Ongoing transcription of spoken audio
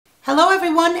Hello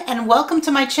everyone and welcome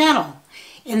to my channel.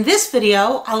 In this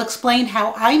video, I'll explain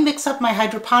how I mix up my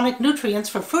hydroponic nutrients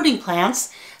for fruiting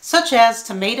plants such as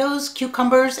tomatoes,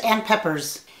 cucumbers, and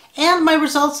peppers. And my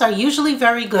results are usually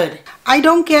very good. I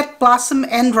don't get blossom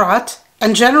end rot,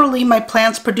 and generally my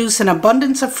plants produce an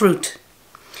abundance of fruit.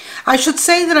 I should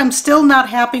say that I'm still not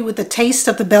happy with the taste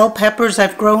of the bell peppers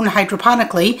I've grown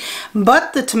hydroponically,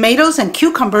 but the tomatoes and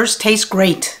cucumbers taste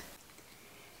great.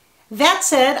 That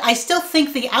said, I still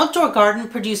think the outdoor garden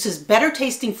produces better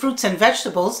tasting fruits and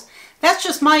vegetables. That's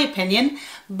just my opinion,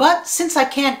 but since I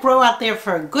can't grow out there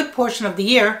for a good portion of the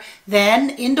year, then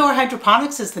indoor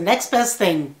hydroponics is the next best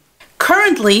thing.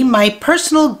 Currently, my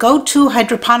personal go-to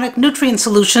hydroponic nutrient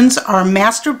solutions are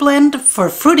Masterblend for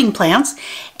fruiting plants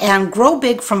and Grow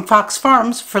Big from Fox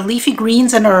Farms for leafy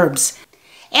greens and herbs.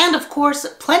 And of course,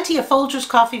 plenty of Folgers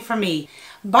coffee for me.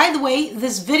 By the way,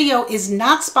 this video is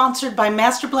not sponsored by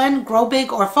Masterblend, Grow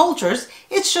Big, or Folgers.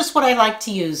 It's just what I like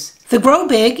to use. The Grow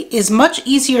Big is much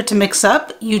easier to mix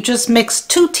up. You just mix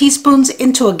 2 teaspoons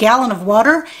into a gallon of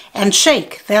water and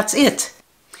shake. That's it.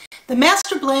 The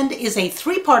Masterblend is a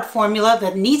 3-part formula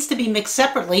that needs to be mixed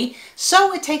separately,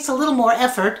 so it takes a little more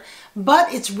effort,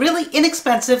 but it's really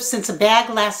inexpensive since a bag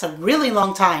lasts a really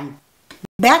long time.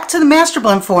 Back to the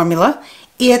Masterblend formula.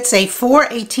 It's a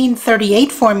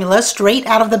 4-18-38 formula straight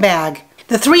out of the bag.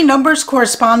 The 3 numbers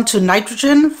correspond to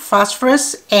nitrogen,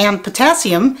 phosphorus, and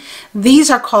potassium. These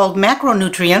are called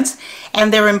macronutrients,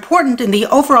 and they're important in the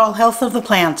overall health of the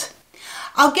plant.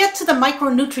 I'll get to the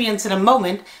micronutrients in a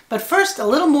moment, but first a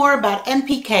little more about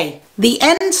NPK. The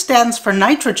N stands for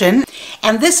nitrogen,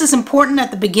 and this is important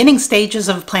at the beginning stages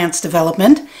of plant's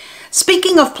development.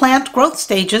 Speaking of plant growth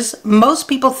stages, most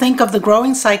people think of the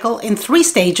growing cycle in 3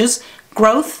 stages: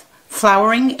 growth,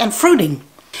 flowering, and fruiting.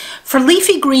 For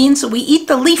leafy greens, we eat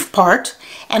the leaf part,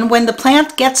 and when the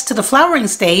plant gets to the flowering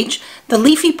stage, the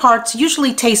leafy parts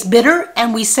usually taste bitter,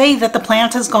 and we say that the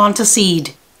plant has gone to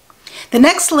seed. The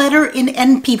next letter in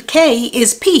NPK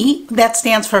is P, that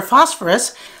stands for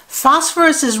phosphorus.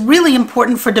 Phosphorus is really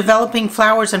important for developing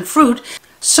flowers and fruit,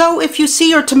 so if you see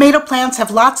your tomato plants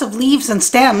have lots of leaves and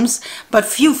stems, but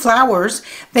few flowers,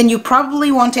 then you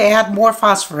probably want to add more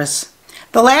phosphorus.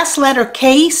 The last letter,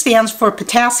 K, stands for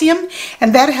potassium,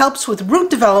 and that helps with root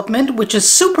development, which is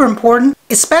super important,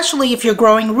 especially if you're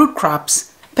growing root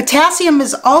crops. Potassium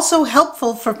is also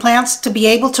helpful for plants to be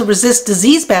able to resist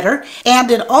disease better, and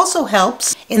it also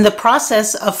helps in the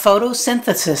process of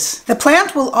photosynthesis. The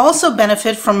plant will also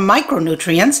benefit from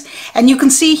micronutrients, and you can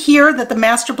see here that the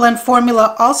Masterblend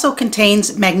formula also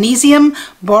contains magnesium,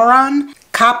 boron,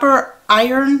 copper,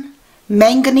 iron,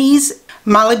 manganese,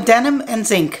 molybdenum, and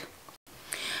zinc.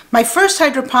 My first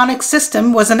hydroponic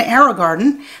system was an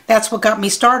AeroGarden. That's what got me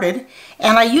started.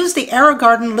 And I used the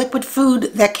AeroGarden liquid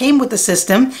food that came with the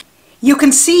system. You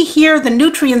can see here the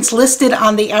nutrients listed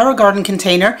on the AeroGarden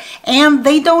container, and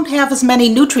they don't have as many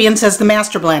nutrients as the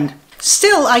Masterblend.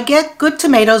 Still, I get good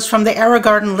tomatoes from the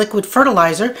AeroGarden liquid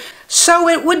fertilizer, so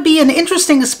it would be an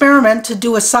interesting experiment to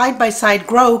do a side-by-side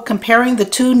grow comparing the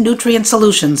 2 nutrient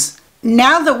solutions.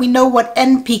 Now that we know what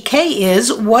NPK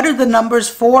is, what are the numbers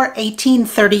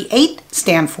 4-18-38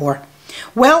 stand for?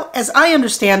 Well, as I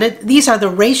understand it, these are the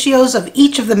ratios of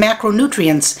each of the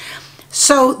macronutrients.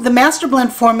 So the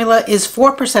Masterblend formula is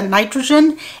 4%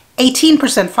 nitrogen,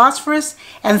 18% phosphorus,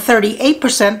 and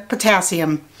 38%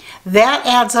 potassium. That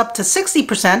adds up to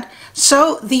 60%,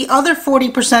 so the other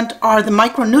 40% are the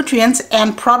micronutrients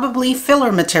and probably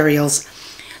filler materials.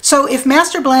 So if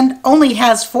Masterblend only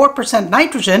has 4%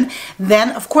 nitrogen, then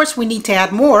of course we need to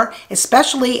add more,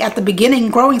 especially at the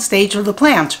beginning growing stage of the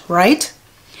plant, right?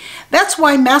 That's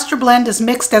why Masterblend is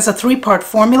mixed as a 3-part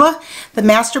formula: the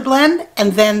Masterblend,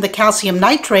 and then the calcium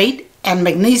nitrate and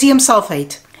magnesium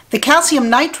sulfate. The calcium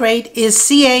nitrate is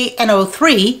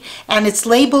CaNO3, and it's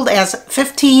labeled as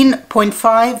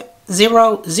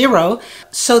 15.500,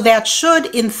 so that should,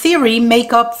 in theory,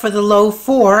 make up for the low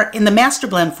 4 in the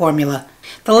Masterblend formula.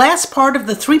 The last part of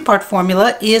the 3-part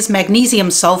formula is magnesium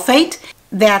sulfate.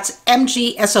 That's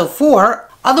MgSO4,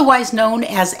 otherwise known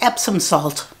as Epsom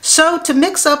salt. So to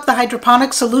mix up the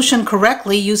hydroponic solution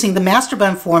correctly using the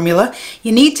Masterblend formula,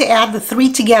 you need to add the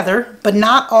 3 together, but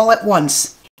not all at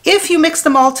once. If you mix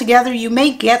them all together, you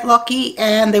may get lucky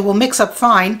and they will mix up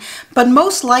fine, but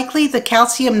most likely the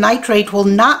calcium nitrate will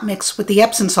not mix with the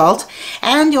Epsom salt,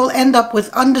 and you'll end up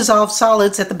with undissolved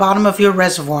solids at the bottom of your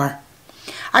reservoir.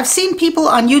 I've seen people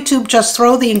on YouTube just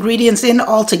throw the ingredients in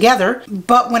all together,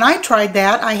 but when I tried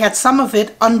that, I had some of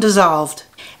it undissolved.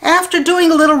 After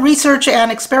doing a little research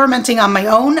and experimenting on my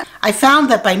own, I found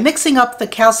that by mixing up the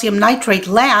calcium nitrate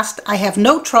last, I have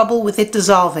no trouble with it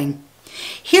dissolving.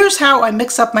 Here's how I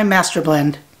mix up my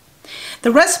Masterblend.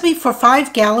 The recipe for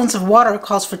 5 gallons of water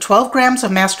calls for 12 grams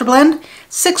of Masterblend,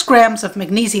 6 grams of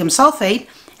Magnesium Sulfate,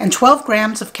 and 12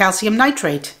 grams of calcium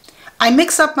nitrate. I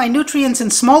mix up my nutrients in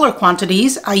smaller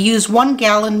quantities. I use 1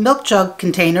 gallon milk jug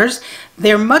containers.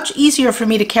 They're much easier for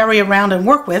me to carry around and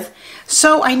work with,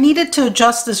 so I needed to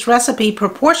adjust this recipe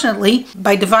proportionately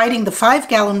by dividing the 5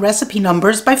 gallon recipe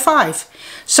numbers by 5.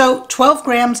 So 12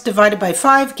 grams divided by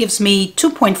 5 gives me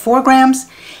 2.4 grams,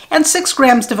 and 6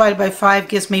 grams divided by 5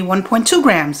 gives me 1.2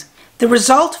 grams. The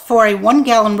result for a 1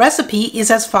 gallon recipe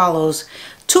is as follows: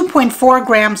 2.4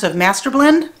 grams of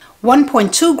Masterblend,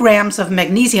 1.2 grams of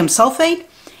magnesium sulfate,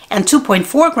 and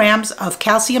 2.4 grams of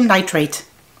calcium nitrate.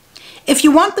 If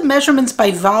you want the measurements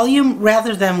by volume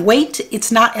rather than weight,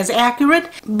 it's not as accurate,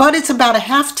 but it's about a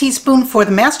half teaspoon for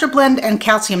the Masterblend and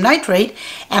calcium nitrate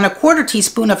and a 1/4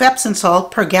 teaspoon of Epsom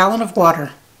salt per gallon of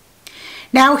water.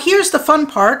 Now here's the fun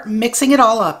part, mixing it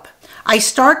all up. I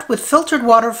start with filtered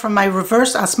water from my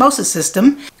reverse osmosis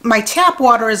system. My tap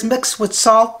water is mixed with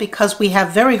salt because we have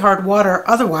very hard water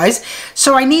otherwise,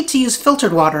 so I need to use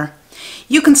filtered water.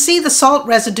 You can see the salt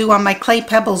residue on my clay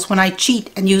pebbles when I cheat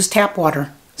and use tap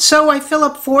water. So I fill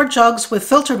up 4 jugs with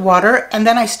filtered water, and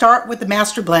then I start with the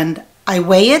Masterblend. I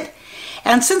weigh it,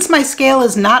 and since my scale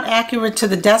is not accurate to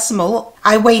the decimal,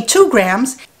 I weigh 2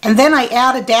 grams, and then I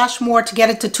add a dash more to get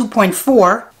it to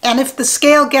 2.4, and if the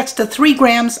scale gets to 3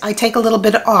 grams, I take a little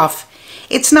bit off.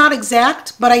 It's not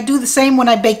exact, but I do the same when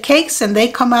I bake cakes, and they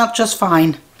come out just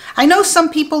fine. I know some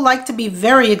people like to be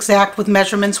very exact with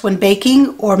measurements when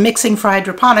baking or mixing for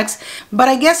hydroponics, but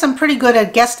I guess I'm pretty good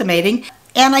at guesstimating,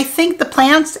 and I think the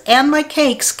plants and my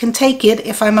cakes can take it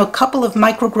if I'm a couple of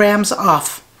micrograms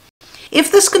off. If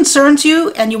this concerns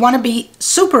you and you want to be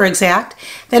super exact,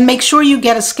 then make sure you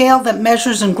get a scale that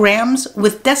measures in grams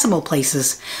with decimal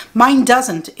places. Mine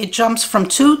doesn't. It jumps from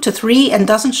 2 to 3 and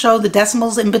doesn't show the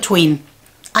decimals in between.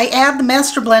 I add the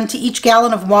Masterblend to each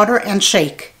gallon of water and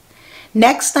shake.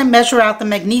 Next, I measure out the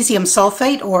magnesium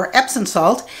sulfate or Epsom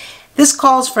salt. This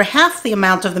calls for half the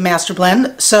amount of the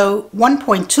Masterblend, so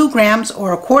 1.2 grams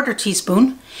or a 1/4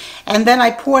 teaspoon, and then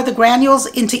I pour the granules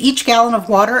into each gallon of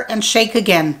water and shake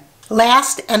again.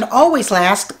 Last, and always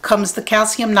last, comes the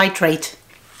calcium nitrate.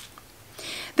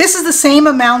 This is the same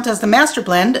amount as the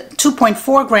Masterblend,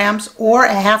 2.4 grams or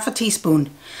a half a teaspoon.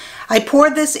 I pour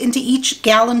this into each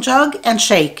gallon jug and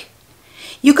shake.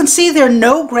 You can see there are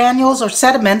no granules or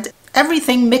sediment.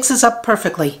 Everything mixes up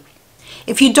perfectly.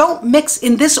 If you don't mix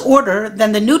in this order,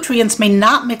 then the nutrients may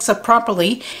not mix up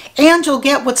properly, and you'll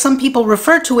get what some people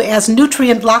refer to as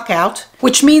nutrient lockout,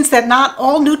 which means that not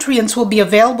all nutrients will be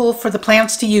available for the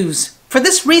plants to use. For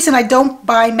this reason, I don't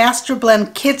buy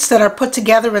Masterblend kits that are put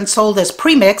together and sold as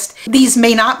pre-mixed. These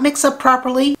may not mix up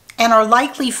properly and are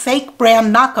likely fake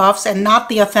brand knockoffs and not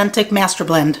the authentic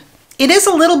Masterblend. It is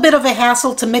a little bit of a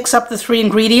hassle to mix up the 3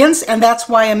 ingredients, and that's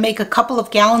why I make a couple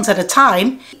of gallons at a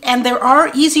time. And there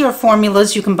are easier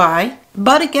formulas you can buy,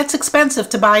 but it gets expensive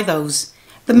to buy those.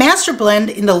 The Masterblend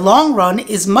in the long run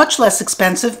is much less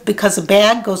expensive because a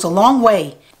bag goes a long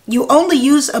way. You only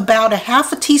use about a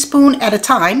half a teaspoon at a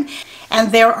time,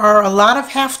 and there are a lot of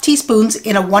half teaspoons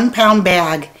in a 1 pound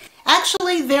bag.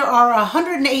 Actually, there are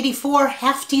 184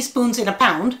 half teaspoons in a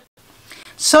pound.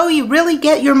 So you really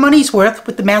get your money's worth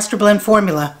with the Masterblend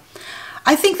formula.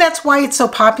 I think that's why it's so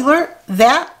popular,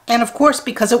 that and of course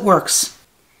because it works.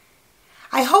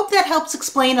 I hope that helps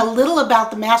explain a little about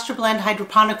the Masterblend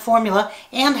hydroponic formula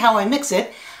and how I mix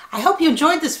it. I hope you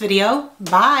enjoyed this video.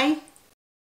 Bye!